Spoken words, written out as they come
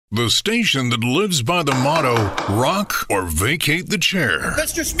The station that lives by the motto, rock or vacate the chair.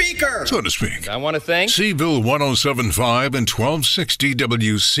 Mr. Speaker! So to speak. I want to thank Seville 107.5 and 1260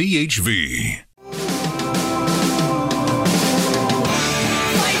 WCHV.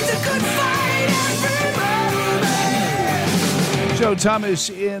 Joe Thomas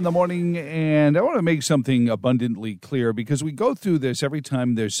in the morning, and I want to make something abundantly clear because we go through this every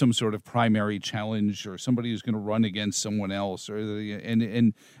time there's some sort of primary challenge or somebody who's going to run against someone else,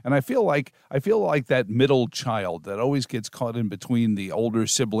 and I feel like that middle child that always gets caught in between the older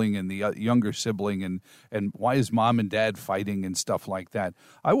sibling and the younger sibling, and why is mom and dad fighting and stuff like that.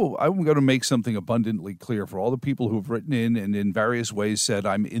 I'm going to make something abundantly clear for all the people who've written in and in various ways said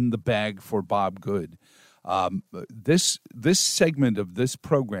I'm in the bag for Bob Good. This segment of this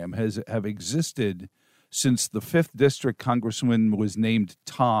program have existed since the 5th District Congressman was named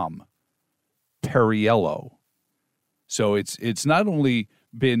Tom Perriello. So it's not only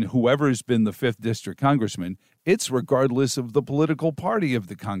been whoever's been the 5th District Congressman, it's regardless of the political party of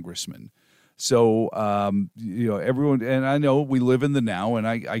the congressman. So, everyone, and I know we live in the now, and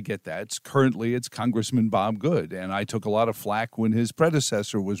I get that. Currently, it's Congressman Bob Good, and I took a lot of flack when his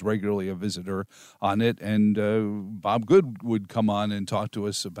predecessor was regularly a visitor on it, and Bob Good would come on and talk to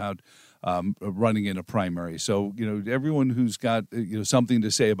us about running in a primary. So, everyone who's got, something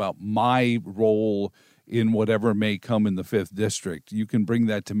to say about my role in whatever may come in the 5th District, you can bring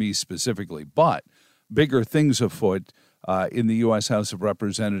that to me specifically. But bigger things afoot in the U.S. House of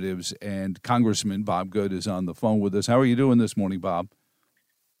Representatives, and Congressman Bob Good is on the phone with us. How are you doing this morning, Bob?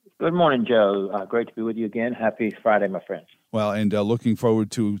 Good morning, Joe. Great to be with you again. Happy Friday, my friends. Well, and looking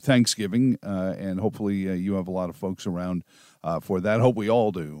forward to Thanksgiving, and hopefully you have a lot of folks around for that. Hope we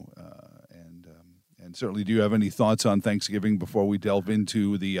all do. And certainly, do you have any thoughts on Thanksgiving before we delve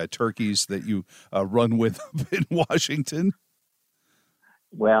into the turkeys that you run with in Washington?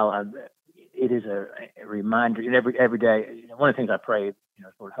 Well, it is a reminder every day. One of the things I pray,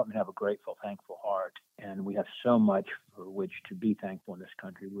 Lord, help me have a grateful, thankful heart. And we have so much for which to be thankful in this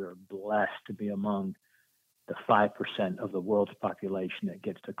country. We are blessed to be among the 5% of the world's population that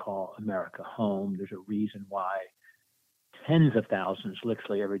gets to call America home. There's a reason why tens of thousands,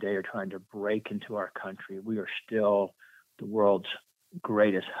 literally every day, are trying to break into our country. We are still the world's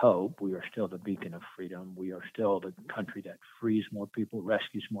greatest hope. We are still the beacon of freedom. We are still the country that frees more people,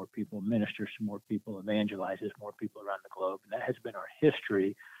 rescues more people, ministers to more people, evangelizes more people around the globe. And that has been our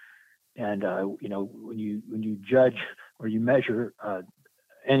history. And when you judge or you measure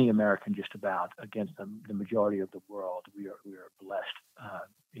any American just about against the majority of the world, we are blessed,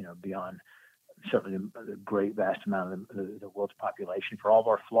 beyond certainly the great vast amount of the world's population for all of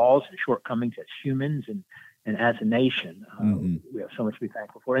our flaws and shortcomings as humans and as a nation. We have so much to be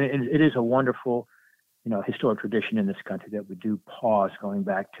thankful for. And it is a wonderful, historic tradition in this country that we do pause, going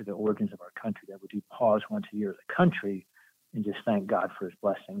back to the origins of our country, that we do pause once a year as a country and just thank God for his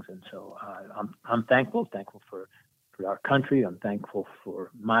blessings. And so I'm thankful for our country. I'm thankful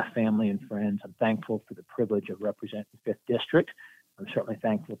for my family and friends. I'm thankful for the privilege of representing the 5th District. I'm certainly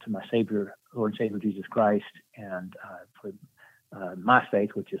thankful to my Savior, Lord and Savior Jesus Christ, and for my faith,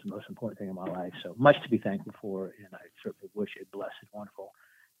 which is the most important thing in my life. So much to be thankful for, and I certainly wish a blessed, wonderful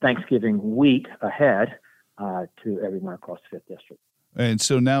Thanksgiving week ahead to everyone across the 5th District. And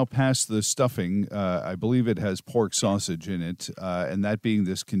so now past the stuffing, I believe it has pork sausage in it, and that being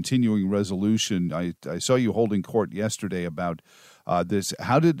this continuing resolution, I saw you holding court yesterday about this.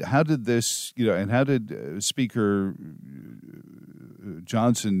 How did this, and how did Speaker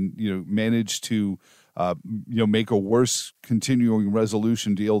Johnson, manage to, make a worse continuing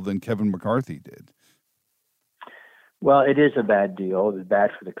resolution deal than Kevin McCarthy did? Well, it is a bad deal. It's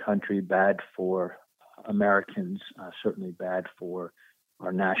bad for the country, bad for Americans, certainly bad for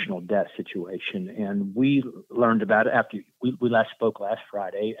our national debt situation. And we learned about it after we last spoke last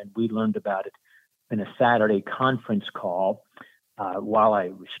Friday, and we learned about it in a Saturday conference call. While I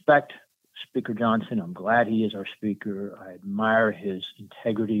respect Speaker Johnson, I'm glad he is our speaker. I admire his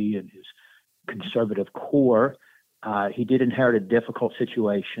integrity and his conservative core. He did inherit a difficult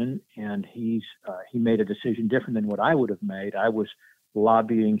situation, and he made a decision different than what I would have made. I was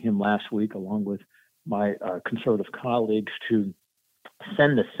lobbying him last week, along with my conservative colleagues, to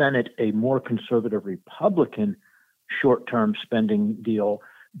send the Senate a more conservative Republican short-term spending deal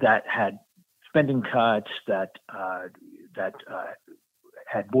that had spending cuts, that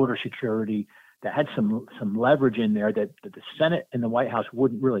had border security, that had some leverage in there that the Senate and the White House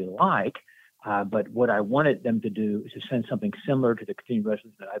wouldn't really like. But what I wanted them to do is to send something similar to the continuing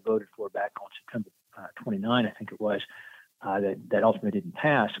resolution that I voted for back on September 29, I think it was, that ultimately didn't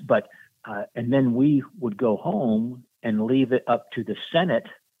pass. But and then we would go home and leave it up to the Senate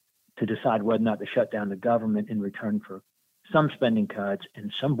to decide whether or not to shut down the government in return for some spending cuts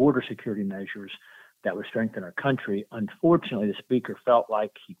and some border security measures that would strengthen our country. Unfortunately, the speaker felt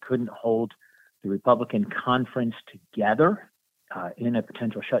like he couldn't hold the Republican conference together in a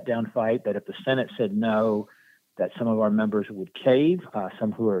potential shutdown fight, that if the Senate said no, that some of our members would cave,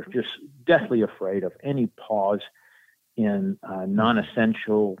 some who are just deathly afraid of any pause in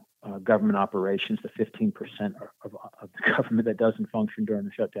non-essential government operations, the 15% of the government that doesn't function during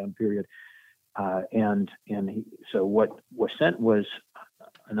the shutdown period. So what was sent was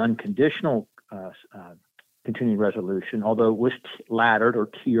an unconditional continuing resolution, although it was laddered or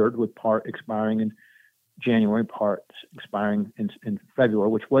tiered, with part expiring in January, part expiring in February,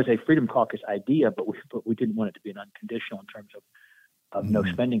 which was a Freedom Caucus idea, but we didn't want it to be an unconditional in terms of no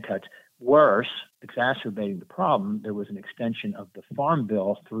spending cuts. Worse, exacerbating the problem, there was an extension of the Farm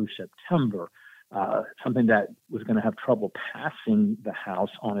Bill through September, something that was going to have trouble passing the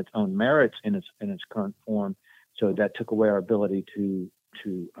House on its own merits in its current form. So that took away our ability to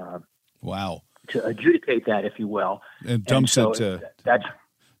adjudicate that, if you will. And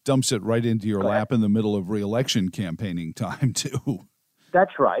dumps it right into your lap in the middle of re-election campaigning time, too.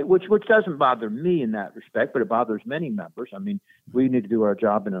 That's right, which doesn't bother me in that respect, but it bothers many members. I mean, we need to do our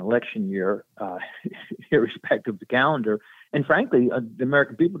job in an election year, irrespective of the calendar. And frankly, the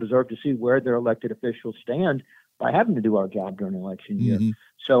American people deserve to see where their elected officials stand by having to do our job during an election year. Mm-hmm.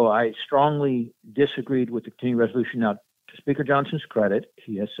 So I strongly disagreed with the continuing resolution. Now, to Speaker Johnson's credit,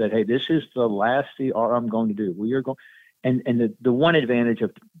 he has said, hey, this is the last CR I'm going to do. We are going, and the one advantage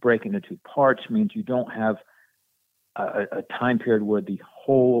of breaking into two parts means you don't have a time period where the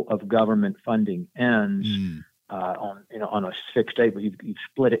whole of government funding ends on a fixed date, but you've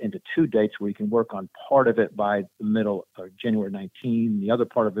split it into 2 dates where you can work on part of it by the middle of January 19, the other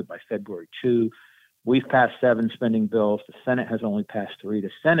part of it by February 2. We've passed 7 spending bills. The Senate has only passed 3.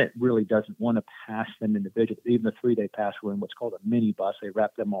 The Senate really doesn't want to pass them individually. Even the 3-day pass were in what's called a minibus. They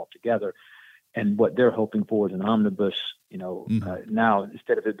wrap them all together. And what they're hoping for is an omnibus, now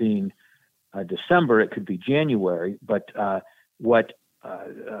instead of it being December, it could be January. But what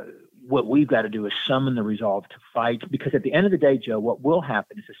we've got to do is summon the resolve to fight, because at the end of the day, Joe, what will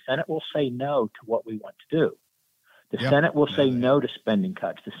happen is the Senate will say no to what we want to do. The Senate will say no to spending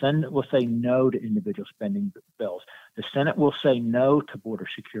cuts. The Senate will say no to individual spending bills. The Senate will say no to border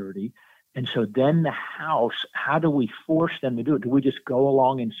security. And so then the House, how do we force them to do it? Do we just go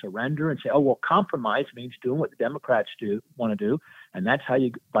along and surrender and say, oh, well, compromise means doing what the Democrats want to do? And that's how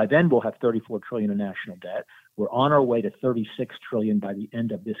by then we'll have $34 trillion in national debt. We're on our way to $36 trillion by the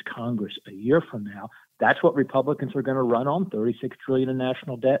end of this Congress a year from now. That's what Republicans are going to run on, $36 trillion in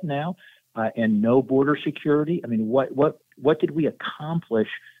national debt now, and no border security. I mean, what did we accomplish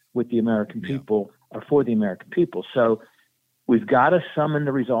with the American people or for the American people? So we've got to summon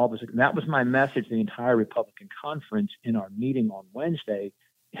the resolve. And that was my message to the entire Republican conference in our meeting on Wednesday,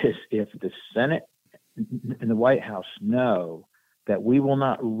 is if the Senate and the White House know that we will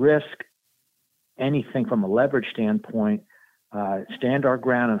not risk anything from a leverage standpoint, stand our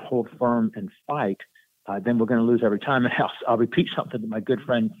ground and hold firm and fight, then we're going to lose every time. And I'll repeat something that my good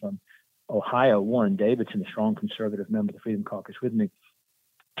friend from Ohio, Warren Davidson, a strong conservative member of the Freedom Caucus with me,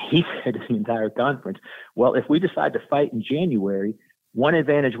 he said to the entire conference, well, if we decide to fight in January, one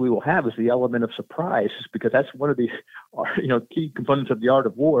advantage we will have is the element of surprise, because that's one of the key components of the art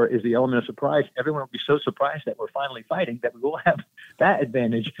of war is the element of surprise. Everyone will be so surprised that we're finally fighting that we will have that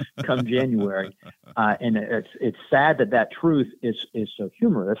advantage come January. And it's sad that truth is so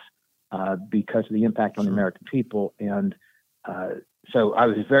humorous because of the impact on the American people. And so I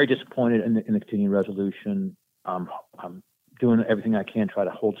was very disappointed in the continuing resolution. I'm doing everything I can to try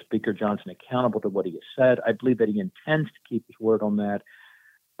to hold Speaker Johnson accountable to what he has said. I believe that he intends to keep his word on that.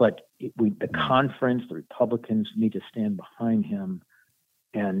 But the conference, the Republicans need to stand behind him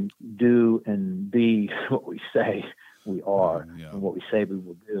and do and be what we say we are and what we say we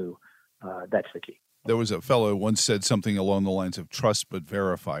will do. That's the key. There was a fellow who once said something along the lines of trust but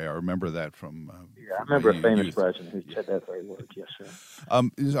verify. I remember that from I remember a famous president who said that very word. Yes, sir.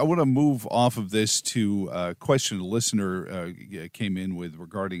 I want to move off of this to a question a listener came in with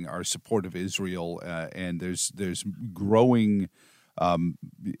regarding our support of Israel, and there's growing,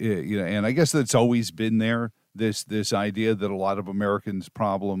 and I guess that's always been there. This idea that a lot of America's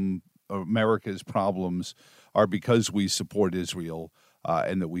problems are because we support Israel,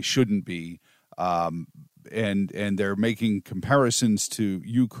 and that we shouldn't be. And they're making comparisons to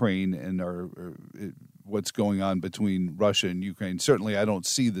Ukraine and what's going on between Russia and Ukraine. Certainly, I don't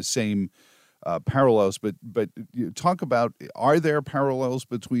see the same parallels. But talk about, are there parallels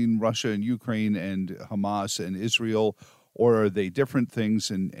between Russia and Ukraine and Hamas and Israel, or are they different things?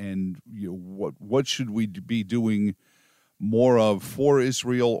 And what should we be doing more of for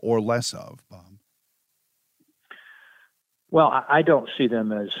Israel or less of, Bob? Well, I don't see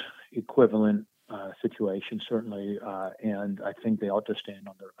them as equivalent situations, certainly, and I think they ought to stand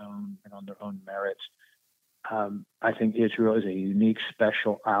on their own and on their own merits. I think Israel is a unique,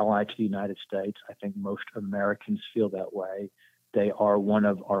 special ally to the United States. I think most Americans feel that way. They are one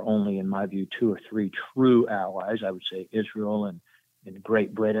of our only, in my view, 2 or 3 true allies. I would say Israel and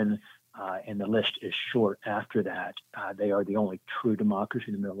Great Britain, and the list is short after that. They are the only true democracy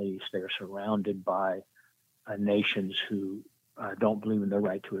in the Middle East. They are surrounded by nations who don't believe in their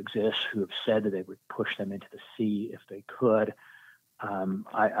right to exist, who have said that they would push them into the sea if they could.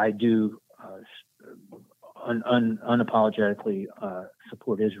 I do unapologetically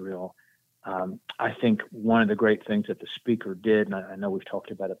support Israel. I think one of the great things that the speaker did, and I know we've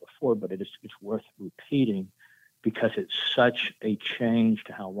talked about it before, but it's worth repeating because it's such a change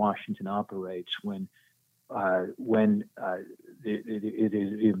to how Washington operates when the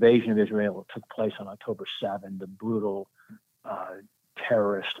invasion of Israel took place on October 7, the brutal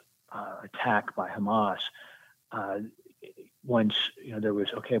terrorist attack by Hamas. Once there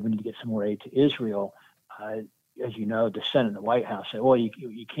was, okay, we need to get some more aid to Israel. As you know, the Senate and the White House said, well,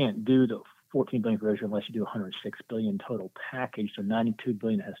 you can't do the $14 billion for Israel unless you do $106 billion total package. So $92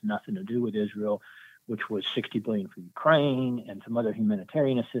 billion has nothing to do with Israel, which was $60 billion for Ukraine and some other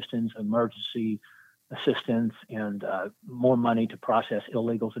humanitarian assistance, emergency assistance, and more money to process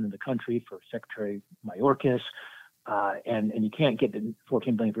illegals into the country for Secretary Mayorkas. And you can't get the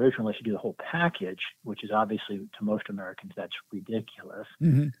 $14 billion for Israel unless you do the whole package, which is obviously to most Americans that's ridiculous.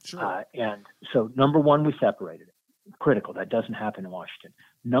 Mm-hmm. Sure. And so, number one, we separated it. Critical. That doesn't happen in Washington.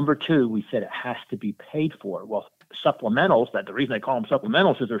 Number two, we said it has to be paid for. Well, supplementals, that the reason they call them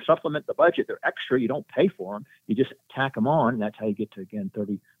supplementals is they're supplement the budget. They're extra. You don't pay for them. You just tack them on. And that's how you get to, again,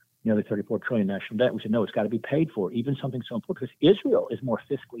 nearly $34 trillion national debt. We said, no, it's got to be paid for, even something so important, because Israel is more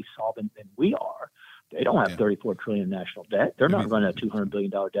fiscally solvent than we are. They don't have $34 trillion national debt. They're not running a $200 billion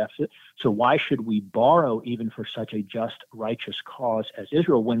deficit. So why should we borrow even for such a just, righteous cause as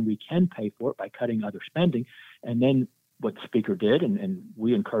Israel when we can pay for it by cutting other spending? And then what the speaker did, and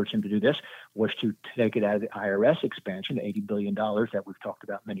we encouraged him to do this, was to take it out of the IRS expansion, the $80 billion that we've talked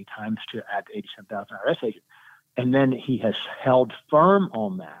about many times, to add 87,000 IRS agents. And then he has held firm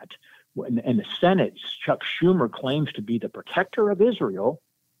on that. And the Senate, Chuck Schumer claims to be the protector of Israel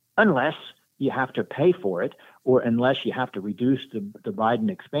unless you have to pay for it, or unless you have to reduce the Biden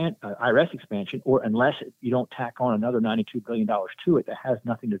IRS expansion, or unless you don't tack on another $92 billion to it that has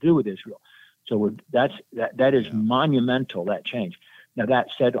nothing to do with Israel. So that is monumental, that change. Now, that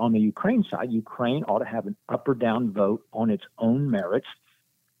said, on the Ukraine side, Ukraine ought to have an up or down vote on its own merits,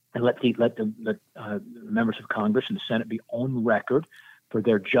 and let the members of Congress and the Senate be on record for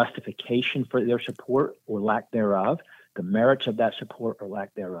their justification for their support or lack thereof, the merits of that support or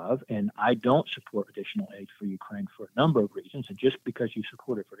lack thereof. And I don't support additional aid for Ukraine for a number of reasons. And just because you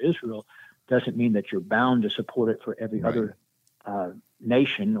support it for Israel doesn't mean that you're bound to support it for every other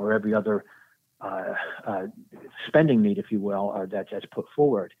nation or every other spending need, if you will, or that's put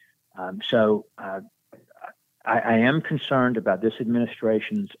forward. So I am concerned about this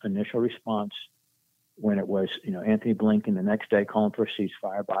administration's initial response when it was, Anthony Blinken the next day calling for a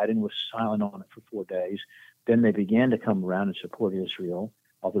ceasefire. Biden was silent on it for 4 days. Then they began to come around and support Israel,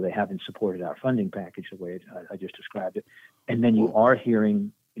 although they haven't supported our funding package the way I just described it. And then you are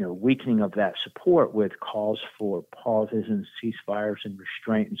hearing, weakening of that support with calls for pauses and ceasefires and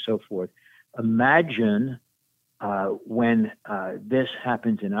restraint and so forth. Imagine when this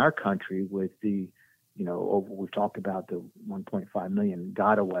happens in our country with the, we've talked about the 1.5 million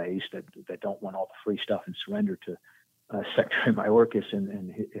gotaways that don't want all the free stuff and surrender to Secretary Mayorkas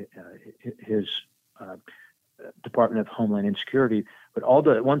and his Department of Homeland Security, but all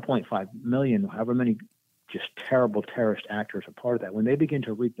the 1.5 million, however many just terrible terrorist actors are part of that, when they begin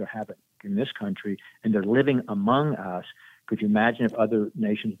to wreak their havoc in this country and they're living among us, could you imagine if other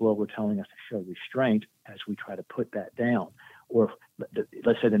nations of the world were telling us to show restraint as we try to put that down? Or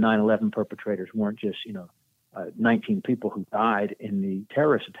let's say the 9/11 perpetrators weren't just, 19 people who died in the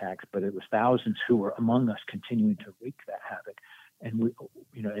terrorist attacks, but it was thousands who were among us continuing to wreak that havoc. And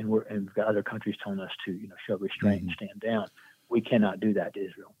we've got other countries telling us to, show restraint and stand down. We cannot do that to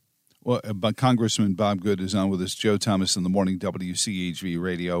Israel. Well, but Congressman Bob Good is on with us. Joe Thomas in the morning, WCHV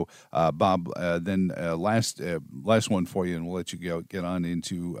Radio. Bob, then last one for you, and we'll let you get on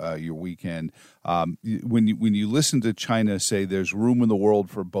into your weekend. When you listen to China say there's room in the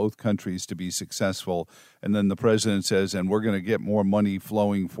world for both countries to be successful, and then the president says, and we're going to get more money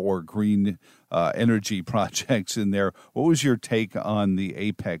flowing for green energy projects in there. What was your take on the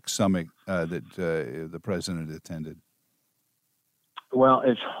APEC summit that the president attended? Well,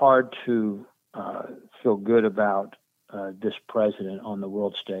 it's hard to feel good about this president on the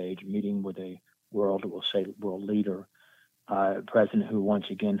world stage, meeting with a world leader, president who once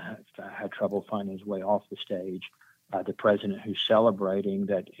again had trouble finding his way off the stage, the president who's celebrating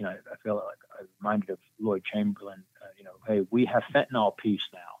that. I feel like I'm reminded of Lloyd Chamberlain. Hey, we have fentanyl peace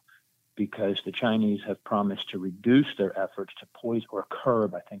now because the Chinese have promised to reduce their efforts to poison or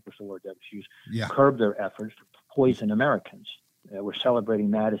curb. I think was the word that was used. Yeah. Curb their efforts to poison Americans. We're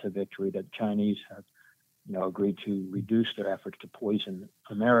celebrating that as a victory that the Chinese have, agreed to reduce their efforts to poison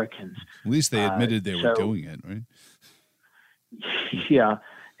Americans. At least they admitted they were doing it, right? Yeah,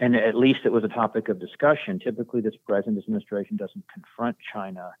 and at least it was a topic of discussion. Typically, this administration doesn't confront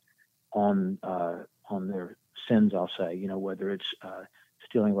China on their sins. I'll say, whether it's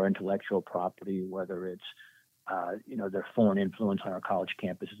stealing our intellectual property, whether it's their foreign influence on our college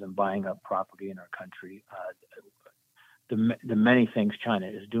campuses and buying up property in our country. The many things China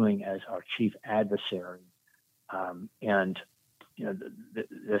is doing as our chief adversary,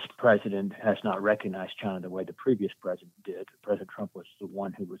 this president has not recognized China the way the previous president did. President Trump was the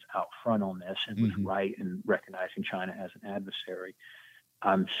one who was out front on this and was right in recognizing China as an adversary.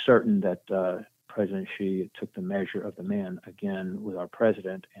 I'm certain that President Xi took the measure of the man again with our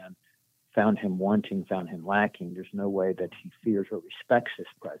president and found him wanting, found him lacking. There's no way that he fears or respects this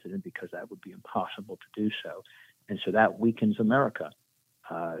president because that would be impossible to do so. And so that weakens America.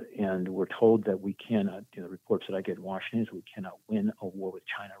 And we're told that we cannot, the reports that I get in Washington is we cannot win a war with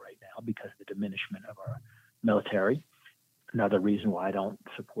China right now because of the diminishment of our military. Another reason why I don't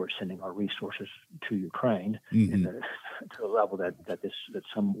support sending our resources to Ukraine to the level that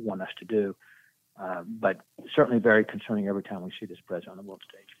some want us to do. But certainly very concerning every time we see this president on the world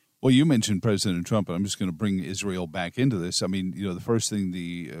stage. Well, you mentioned President Trump, and I'm just going to bring Israel back into this. I mean, the first thing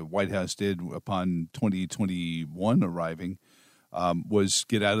the White House did upon 2021 arriving was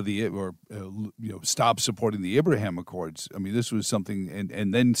get out of stop supporting the Abraham Accords. I mean, this was something,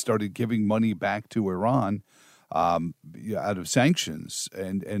 and then started giving money back to Iran out of sanctions,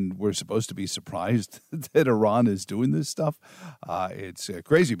 and we're supposed to be surprised that Iran is doing this stuff. It's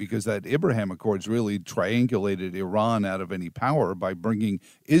crazy because that Abraham Accords really triangulated Iran out of any power by bringing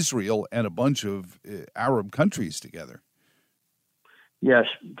Israel and a bunch of Arab countries together. Yes,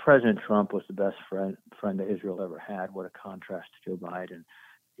 President Trump was the best friend that Israel ever had. What a contrast to Joe Biden.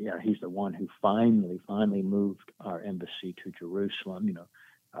 Yeah, he's the one who finally moved our embassy to Jerusalem.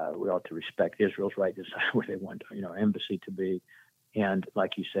 We ought to respect Israel's right to decide where they want our embassy to be. And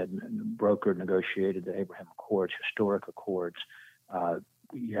like you said, brokered, negotiated the Abraham Accords, historic accords.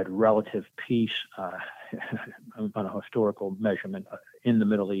 You had relative peace on a historical measurement in the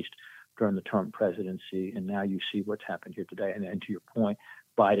Middle East during the Trump presidency. And now you see what's happened here today. And to your point,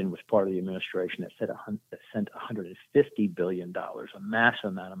 Biden was part of the administration that sent $150 billion, a massive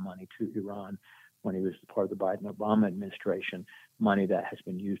amount of money to Iran when he was part of the Biden-Obama administration, money that has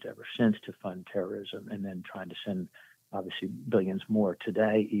been used ever since to fund terrorism and then trying to send, obviously, billions more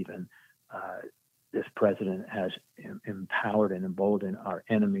today even. This president has empowered and emboldened our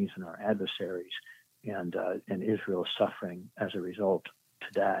enemies and our adversaries, and Israel is suffering as a result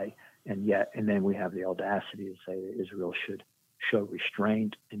today. And then we have the audacity to say that Israel should show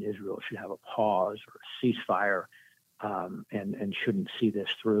restraint and Israel should have a pause or a ceasefire and shouldn't see this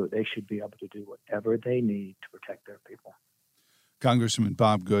through. They should be able to do whatever they need to protect their people. Congressman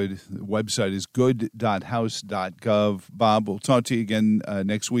Bob Good, the website is good.house.gov. Bob, we'll talk to you again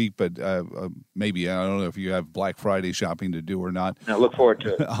next week, but maybe, I don't know if you have Black Friday shopping to do or not. I look forward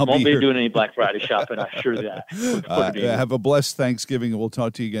to it. Won't be doing any Black Friday shopping, I assure you that. Have a blessed Thanksgiving, and we'll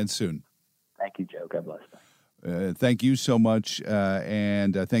talk to you again soon. Thank you, Joe. God bless. Thank you so much,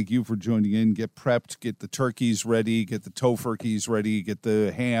 and thank you for joining in. Get prepped, get the turkeys ready, get the tofurkeys ready, get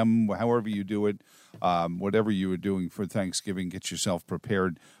the ham, however you do it, whatever you are doing for Thanksgiving, get yourself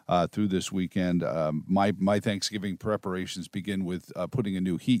prepared through this weekend. My Thanksgiving preparations begin with putting a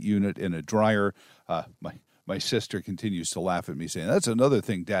new heat unit in a dryer. My sister continues to laugh at me, saying, that's another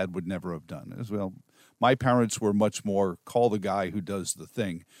thing Dad would never have done. As well, my parents were much more call the guy who does the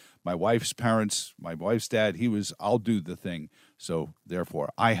thing. My wife's parents, my wife's dad, he was, I'll do the thing. So, therefore,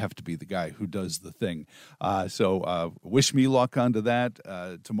 I have to be the guy who does the thing. So wish me luck onto that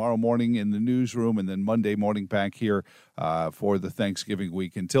tomorrow morning in the newsroom and then Monday morning back here for the Thanksgiving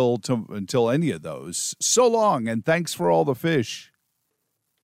week. Until any of those, so long, and thanks for all the fish.